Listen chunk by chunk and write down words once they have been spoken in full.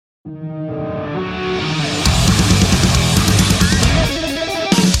Hey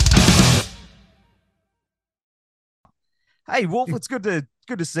Wolf, it's good to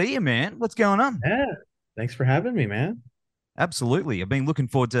see you, man. What's going on? Yeah, thanks for having me, man. Absolutely. I've been looking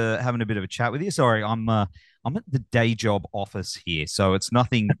forward to having a bit of a chat with you. Sorry, I'm at the day job office here, so it's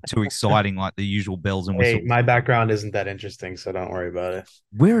nothing too exciting like the usual bells and Hey, whistles. my background isn't that interesting, so don't worry about it.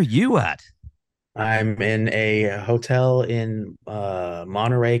 Where are you at? I'm in a hotel in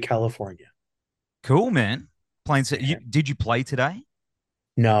Monterey, California. Cool, man. Playing. Yeah. Did you play today?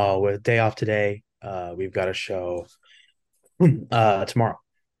 No, with day off today, we've got a show tomorrow.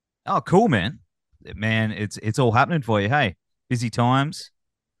 Oh, cool, man. Man, it's all happening for you. Hey, busy times.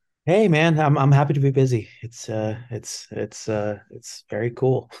 Hey, man, I'm happy to be busy. It's very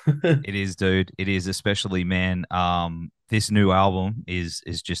cool. It is, dude. It is, especially, man. This new album is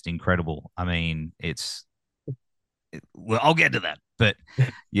just incredible. I mean, well, I'll get to that, but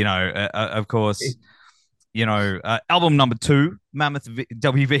of course, album number two,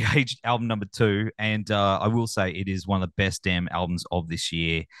 WVH album number two, and I will say it is one of the best damn albums of this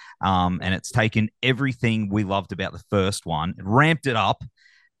year. And it's taken everything we loved about the first one, ramped it up,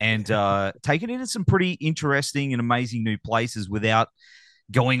 and taken it in some pretty interesting and amazing new places without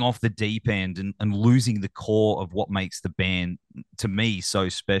going off the deep end and losing the core of what makes the band to me so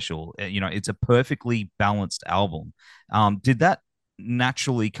special. It's a perfectly balanced album. Did that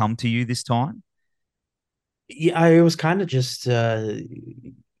naturally come to you this time? Yeah, I was kind of just it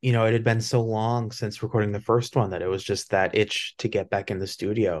had been so long since recording the first one that it was just that itch to get back in the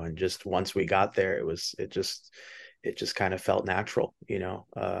studio. And just once we got there, it just kind of felt natural. We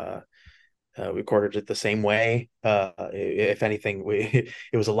recorded it the same way. If anything, it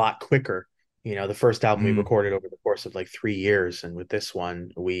was a lot quicker. The first album we Mm. recorded over the course of like 3 years, and with this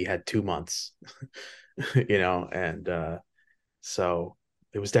one we had 2 months. And so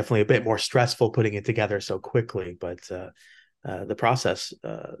it was definitely a bit more stressful putting it together so quickly, but the process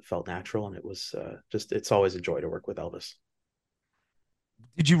felt natural, and it was it's always a joy to work with Elvis.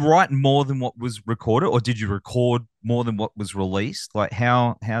 Did you write more than what was recorded, or did you record more than what was released? Like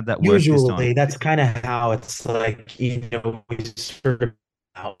how'd that work this time? Usually, that's kind of how it's like, we sort of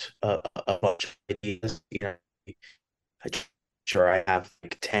out a bunch of ideas. I'm sure I have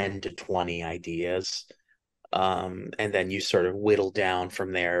like 10 to 20 ideas. And then you sort of whittle down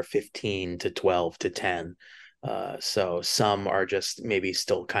from there 15 to 12 to 10. So some are just maybe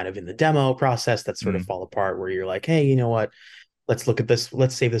still kind of in the demo process that sort of Mm. fall apart, where you're like, hey, you know what? Let's look at this.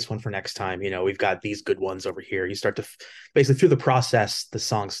 Let's save this one for next time. We've got these good ones over here. You start to basically, through the process, the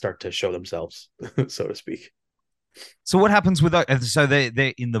songs start to show themselves, so to speak. So what happens with that? So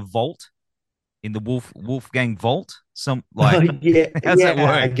they're in the vault, in the Wolfgang vault. Some like, Yeah, how's that yeah,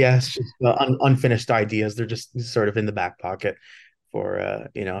 I work? guess just unfinished ideas. They're just sort of in the back pocket for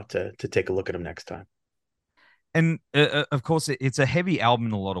to take a look at them next time. And of course, it's a heavy album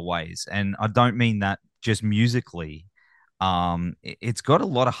in a lot of ways, and I don't mean that just musically. It's got a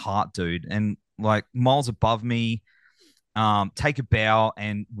lot of heart, dude, and like miles above me. Take a bow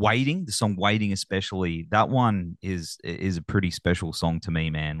and waiting. The song "Waiting," especially that one is a pretty special song to me,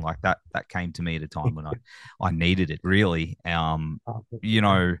 man. Like that came to me at a time when I needed it really. You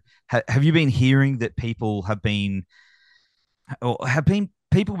know, have you been hearing that people have been or have been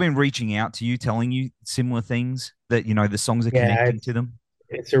people been reaching out to you, telling you similar things that the songs are Yeah, connecting to them?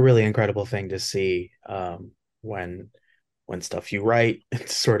 it's a really incredible thing to see, when stuff you write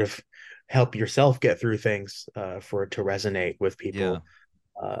sort of help yourself get through things, for it to resonate with Yeah. people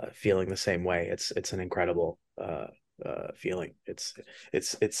feeling the same way. It's an incredible feeling. It's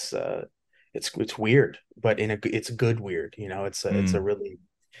weird, but it's good weird. Mm.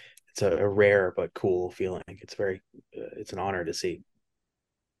 It's a rare but cool feeling. It's an honor to see.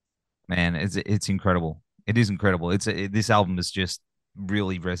 Man, it's incredible. It is incredible. This album is just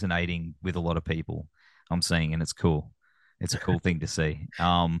really resonating with a lot of people. I'm seeing, and it's cool. It's a cool thing to see.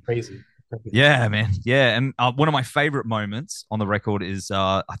 Crazy. Yeah, man. Yeah, and one of my favorite moments on the record is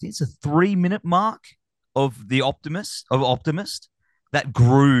I think it's a 3 minute mark of the Optimist. That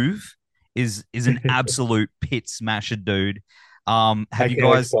groove is an absolute pit smasher, dude. I Have you can't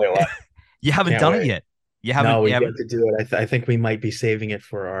wait to guys? play a lot. You haven't Can't done it wait. yet. You No, haven't. You we've yet haven't. to do it. I think we might be saving it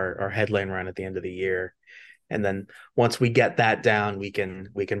for our headline run at the end of the year. And then once we get that down, we can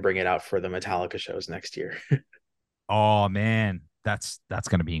bring it out for the Metallica shows next year. Oh man, that's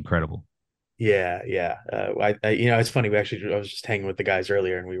going to be incredible. Yeah, yeah. It's funny. I was just hanging with the guys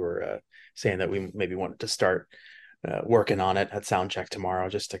earlier, and we were saying that we maybe wanted to start working on it at sound check tomorrow,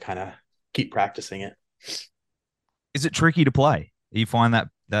 just to kind of keep practicing it. Is it tricky to play? Do you find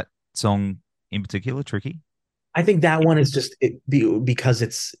that song in particular tricky? I think that one is just because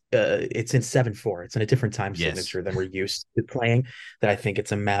it's in 7/4. It's in a different time Yes. signature than we're used to playing. That I think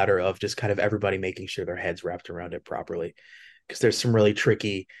it's a matter of just kind of everybody making sure their heads wrapped around it properly. Because there's some really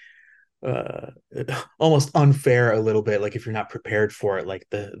tricky, uh, almost unfair a little bit. Like if you're not prepared for it, like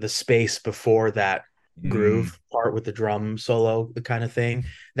the space before that Mm. groove part with the drum solo, the kind of thing,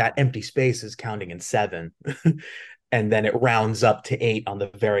 that empty space is counting in seven. And then it rounds up to eight on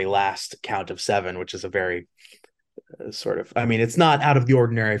the very last count of seven, which is a very sort of, I mean, it's not out of the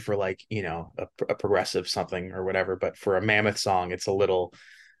ordinary for like, a progressive something or whatever, but for a Mammoth song, it's a little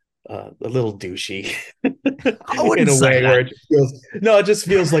douchey I in wouldn't a say way where that. it just feels, no, it just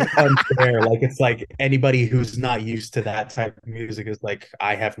feels like unfair. Like it's like anybody who's not used to that type of music is like,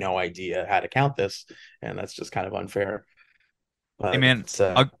 I have no idea how to count this, and that's just kind of unfair. Hey But man,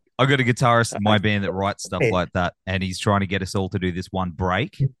 I got a guitarist in I, my band that writes stuff hey, like that, and he's trying to get us all to do this one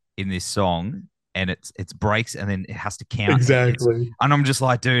break in this song, and it's breaks, and then it has to count, and exactly. and I'm just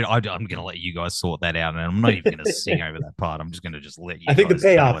like, dude, I'm gonna let you guys sort that out, and I'm not even gonna sing over that part. I'm just gonna just let I you think the guys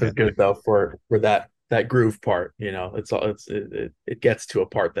battle payoff it is out. good though for that groove part. It's all it gets to a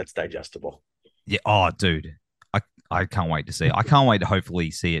part that's digestible. Yeah. Oh, dude, I I can't wait to see it. I can't wait to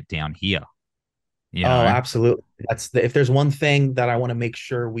hopefully see it down here. You Oh, know. absolutely. If there's one thing that I want to make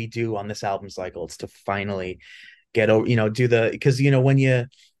sure we do on this album cycle, it's to finally get over, do because when you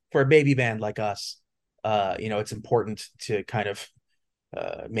for a baby band like us, it's important to kind of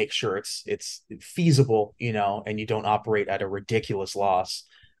make sure it's feasible, and you don't operate at a ridiculous loss,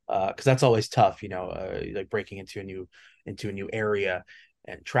 because that's always tough, like breaking into a new area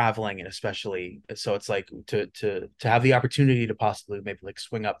and traveling, and especially so it's like to have the opportunity to possibly maybe like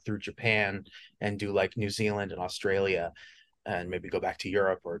swing up through Japan and do like New Zealand and Australia and maybe go back to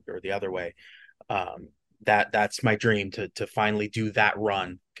Europe or the other way. um, that's my dream to finally do that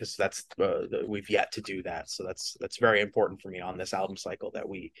run, because we've yet to do that. So that's very important for me on this album cycle that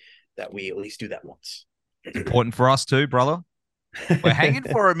we at least do that once. It's important for us too, brother. We're hanging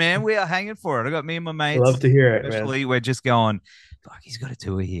for it, man. We are hanging for it. I got me and my Love mates, to hear it, man. especially. We're just going, fuck, he's got to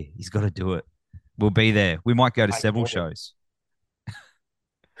do it here. He's got to do it. We'll be there. We might go to I several can't shows.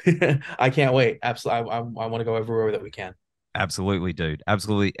 wait. I can't wait. Absolutely. I want to go everywhere that we can. Absolutely, dude.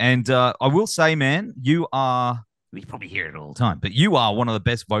 Absolutely. And I will say, man, you are, we probably hear it all the time, but you are one of the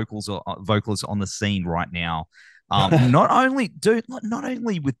best vocalists on the scene right now. Not only, dude, not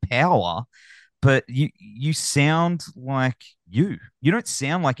only with power, but you sound like you. You don't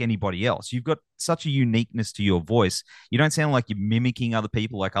sound like anybody else. You've got such a uniqueness to your voice. You don't sound like you're mimicking other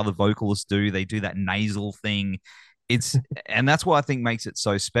people like other vocalists do. They do that nasal thing. It's and that's what I think makes it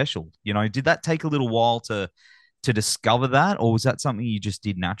so special. Did that take a little while to discover that, or was that something you just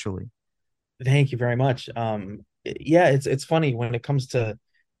did naturally? Thank you very much. Yeah, it's funny when it comes to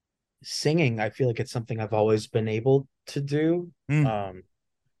singing. I feel like it's something I've always been able to do. Mm.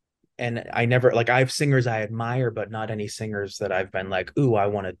 And I never like I have singers I admire, but not any singers that I've been like, ooh, I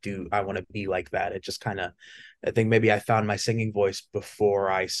want to be like that. It just kind of, I think maybe I found my singing voice before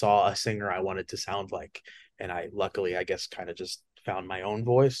I saw a singer I wanted to sound like. And I luckily, I guess, kind of just found my own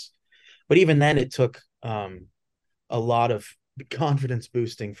voice. But even then, it took a lot of confidence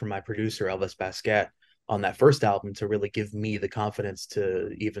boosting from my producer, Elvis Basquet, on that first album to really give me the confidence to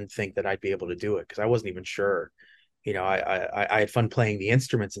even think that I'd be able to do it, because I wasn't even sure. I had fun playing the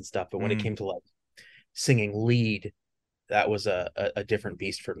instruments and stuff, but when it Mm. came to like singing lead, that was a different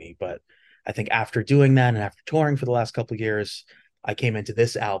beast for me. But I think after doing that and after touring for the last couple of years, I came into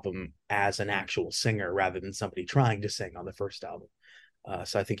this album as an actual singer rather than somebody trying to sing on the first album.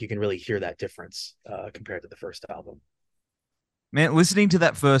 So I think you can really hear that difference compared to the first album. Man, listening to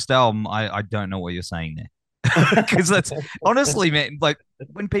that first album, I don't know what you're saying there. Because that's honestly, man, like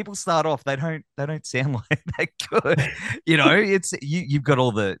when people start off, they don't sound like that good. You've got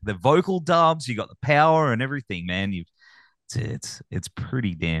all the vocal dubs, you got the power and everything, man. It's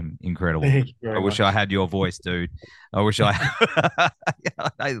pretty damn incredible. Thank you I very wish I much. had your voice, dude. I wish I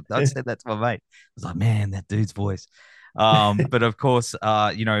I said that to my mate. I was like, man, that dude's voice. But of course,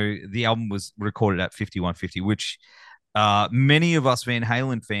 the album was recorded at 5150, which many of us Van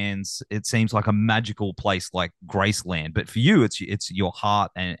Halen fans, it seems like a magical place like Graceland. But for you, it's your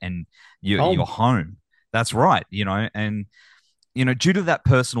heart and your Home. home. That's right, and due to that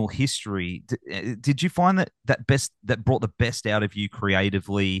personal history, did you find that brought the best out of you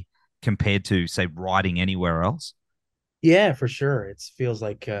creatively compared to say writing anywhere else? Yeah, for sure. It feels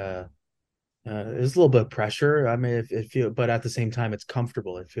like there's a little bit of pressure. I mean, but at the same time, it's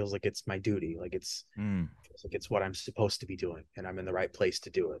comfortable. It feels like it's my duty. Like Mm. feels like it's what I'm supposed to be doing, and I'm in the right place to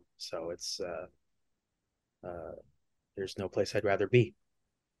do it. So uh, there's no place I'd rather be.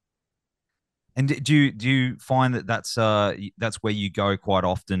 And do you find that that's where you go quite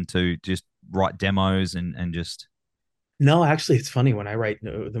often to just write demos and just No, actually, it's funny when I write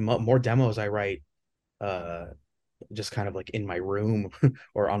more demos I write uh just kind of like in my room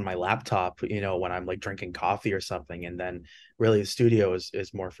or on my laptop, when I'm like drinking coffee or something. And then really the studio is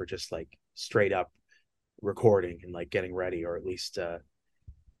more for just like straight up recording and like getting ready, or at least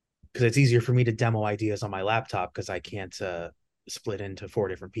because it's easier for me to demo ideas on my laptop because I can't split into four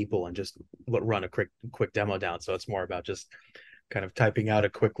different people and just run a quick demo down. So it's more about just kind of typing out a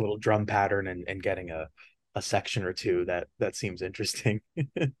quick little drum pattern and getting a section or two that seems interesting.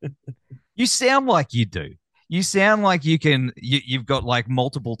 you sound like you do. You sound like you've got like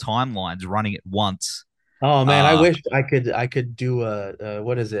multiple timelines running at once. Oh man, I Uh wish I could do a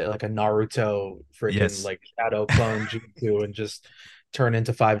what is it, like a Naruto freaking yes. like shadow clone jutsu and just turn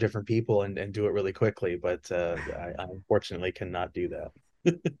into five different people and do it really quickly, but I unfortunately cannot do that.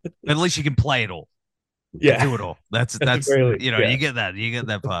 But at least you can play it all and Yeah, do it all. That's at the that's very least, yeah. you get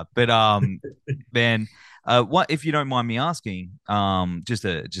that part. But man, what if you don't mind me asking? Just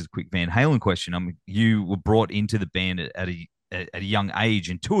a quick Van Halen question. You were brought into the band at a young age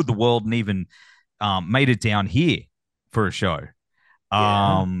and toured the world and even made it down here for a show.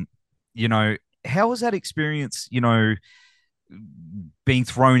 Yeah. Um, you know, how was that experience? Being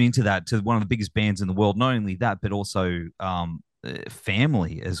thrown into that to one of the biggest bands in the world. Not only that, but also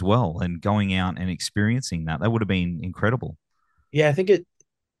family as well, and going out and experiencing that. That would have been incredible. Yeah, I think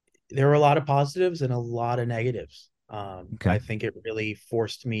there were a lot of positives and a lot of negatives. Okay. I think it really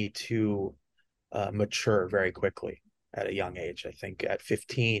forced me to mature very quickly at a young age. I think at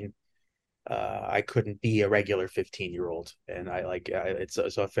 15, I couldn't be a regular 15-year-old, and it's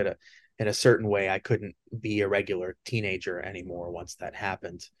so if in a certain way I couldn't be a regular teenager anymore once that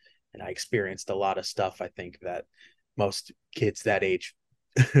happened, and I experienced a lot of stuff I think that most kids that age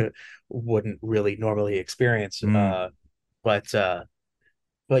wouldn't really normally experience. Mm. But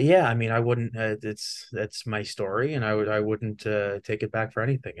but yeah, I mean, I wouldn't. It's that's my story, and I wouldn't take it back for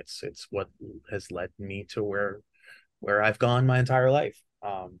anything. It's what has led me to where I've gone my entire life.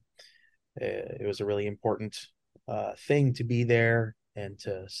 It was a really important thing to be there and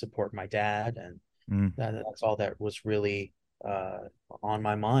to support my dad, and Mm. that's all that was really on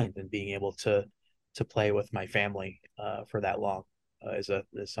my mind. And being able to play with my family for that long is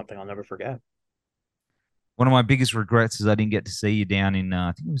something I'll never forget. One of my biggest regrets is I didn't get to see you down in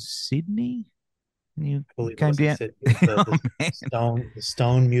I think it was Sydney. And you I believe it came was in down. Sydney. It was Oh man, the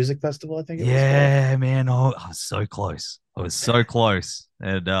Stone Music Festival, I think it was called. yeah, man. Oh, I was so close. I was so close,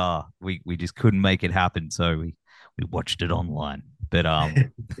 and we just couldn't make it happen. So we watched it online. But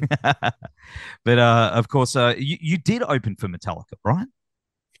but of course, you did open for Metallica, right?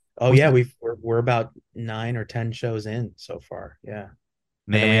 Oh Was yeah, that we're about 9 or 10 shows in so far. Yeah,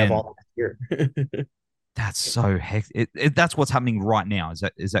 and then we have man? all next year. That's so heck. That's what's happening right now.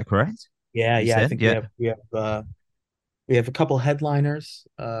 Is that correct? Yeah, You yeah. I said, think yeah. we have a couple headliners.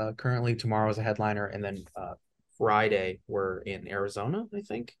 Currently tomorrow is a headliner, and then Friday we're in Arizona, I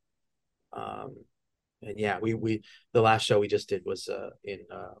think. Um, and yeah, we the last show we just did was in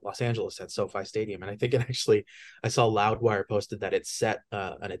Los Angeles at SoFi Stadium, and I think it actually I saw Loudwire posted that it set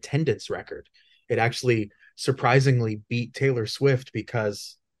an attendance record. It actually surprisingly beat Taylor Swift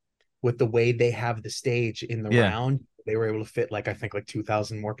because with the way they have the stage in the Yeah. round, they were able to fit like I think like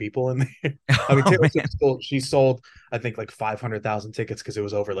 2,000 more people in there. I mean, Oh Taylor man. Swift she sold I think like 500,000 tickets because it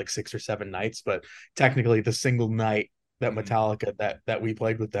was over like 6 or 7 nights, but technically the single night that Mm. Metallica that we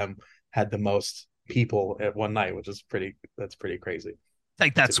played with them had the most people at one night, which is that's pretty crazy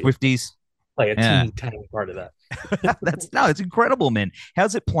Take that, to be Swifties. play a Yeah. teeny tiny part of that. That's no, it's incredible, man.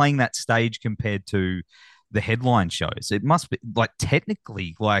 How's it playing that stage compared to the headline shows? It must be like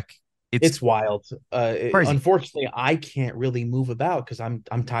technically like it's It's wild. crazy. Unfortunately, I can't really move about because I'm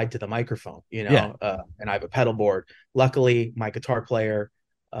tied to the microphone, Yeah. and I have a pedal board. Luckily, my guitar player,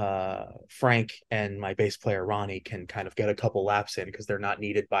 Frank, and my bass player Ronnie can kind of get a couple laps in because they're not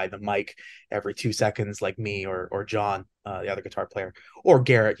needed by the mic every 2 seconds like me or John, the other guitar player, or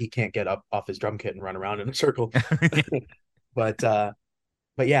Garrett. He can't get up off his drum kit and run around in a circle. But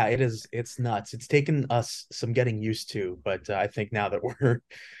but yeah, it's nuts. It's taken us some getting used to, but I think now that we're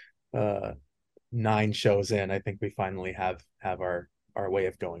uh 9 shows in, I think we finally have our way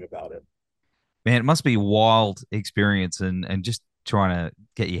of going about it. Man, it must be a wild experience and just trying to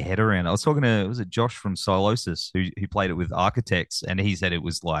get your head around it. I was talking to was it Josh from Silosis who played it with Architects, and he said it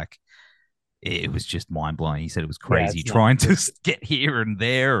was like it was just mind blowing. He said it was Yeah, crazy it's nuts. trying to get here and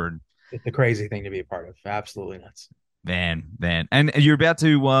there and It's a crazy thing to be a part of. Absolutely nuts. Van. And you're about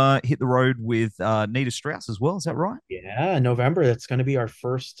to hit the road with Nita Strauss as well. Is that right? Yeah, November. That's going to be our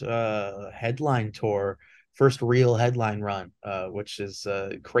first headline tour, first real headline run, which is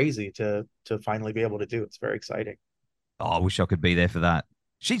crazy to finally be able to do. It's very exciting. Oh, I wish I could be there for that.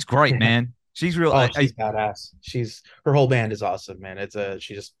 She's great, man. She's real. Oh, she's badass. She's her whole band is awesome, man. It's a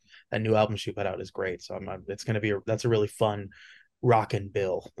she just that new album she put out is great. So it's gonna be that's a really fun rockin'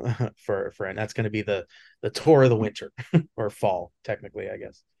 bill for and that's gonna be the tour of the winter or fall technically, I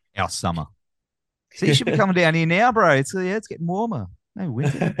guess. our summer. So you should be coming down here now, bro. It's getting warmer. No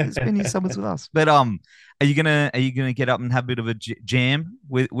winter. Spend your summers with us. But are you gonna get up and have a bit of a jam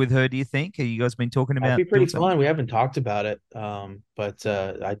with her? Do you think? Have you guys been talking That'd about be pretty doing something? fun. We haven't talked about it, but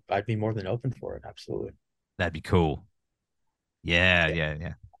I'd be more than open for it. Absolutely. That'd be cool.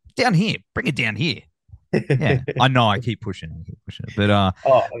 Yeah. Down here, bring it down here. Yeah, I know. I keep pushing it, but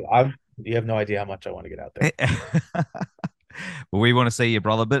Oh, I you have no idea how much I want to get out there. well, we want to see you,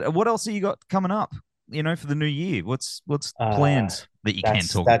 brother. But what else have you got coming up? For the new year, what's Uh, plans that you can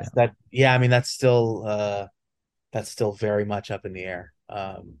talk that's about? that. Yeah, I mean that's still very much up in the air.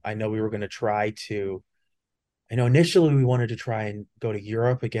 I know we were going to try to. I know initially we wanted to try and go to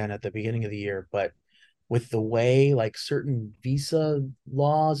Europe again at the beginning of the year, but with the way like certain visa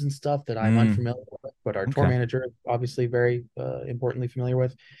laws and stuff that I'm Mm, unfamiliar with, but our tour okay. manager is obviously very importantly familiar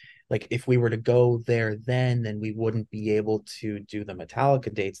with. Like if we were to go there then we wouldn't be able to do the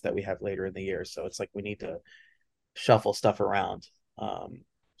Metallica dates that we have later in the year. So it's like we need to shuffle stuff around.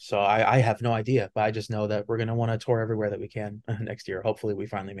 So I have no idea, but I just know that we're gonna want to tour everywhere that we can next year. Hopefully we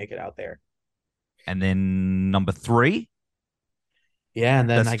finally make it out there. And then number three, Yeah, and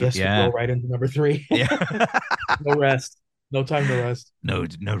then that's I guess we roll yeah, right into number three. yeah. No rest. No time to rest. No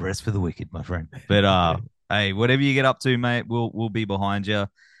rest for the wicked, my friend. But hey, whatever you get up to, mate, we'll be behind you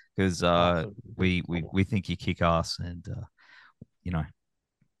because Awesome. we think you kick ass, and you know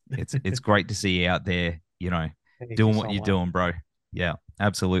it's great to see you out there, Thank you doing what so you're much. doing, bro. Yeah,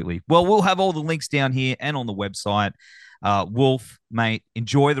 absolutely. Well, we'll have all the links down here and on the website. Wolf, mate,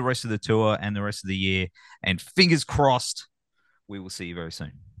 enjoy the rest of the tour and the rest of the year, and fingers crossed, we will see you very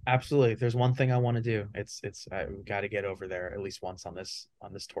soon. Absolutely. If there's one thing I want to do, it's I've got to get over there at least once on this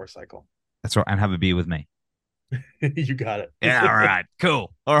tour cycle. That's right, and have a beer with me. You got Yeah, all it. right,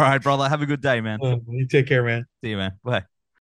 cool. All right, brother. Have a good day, man. You take care, man. See you, man. Bye.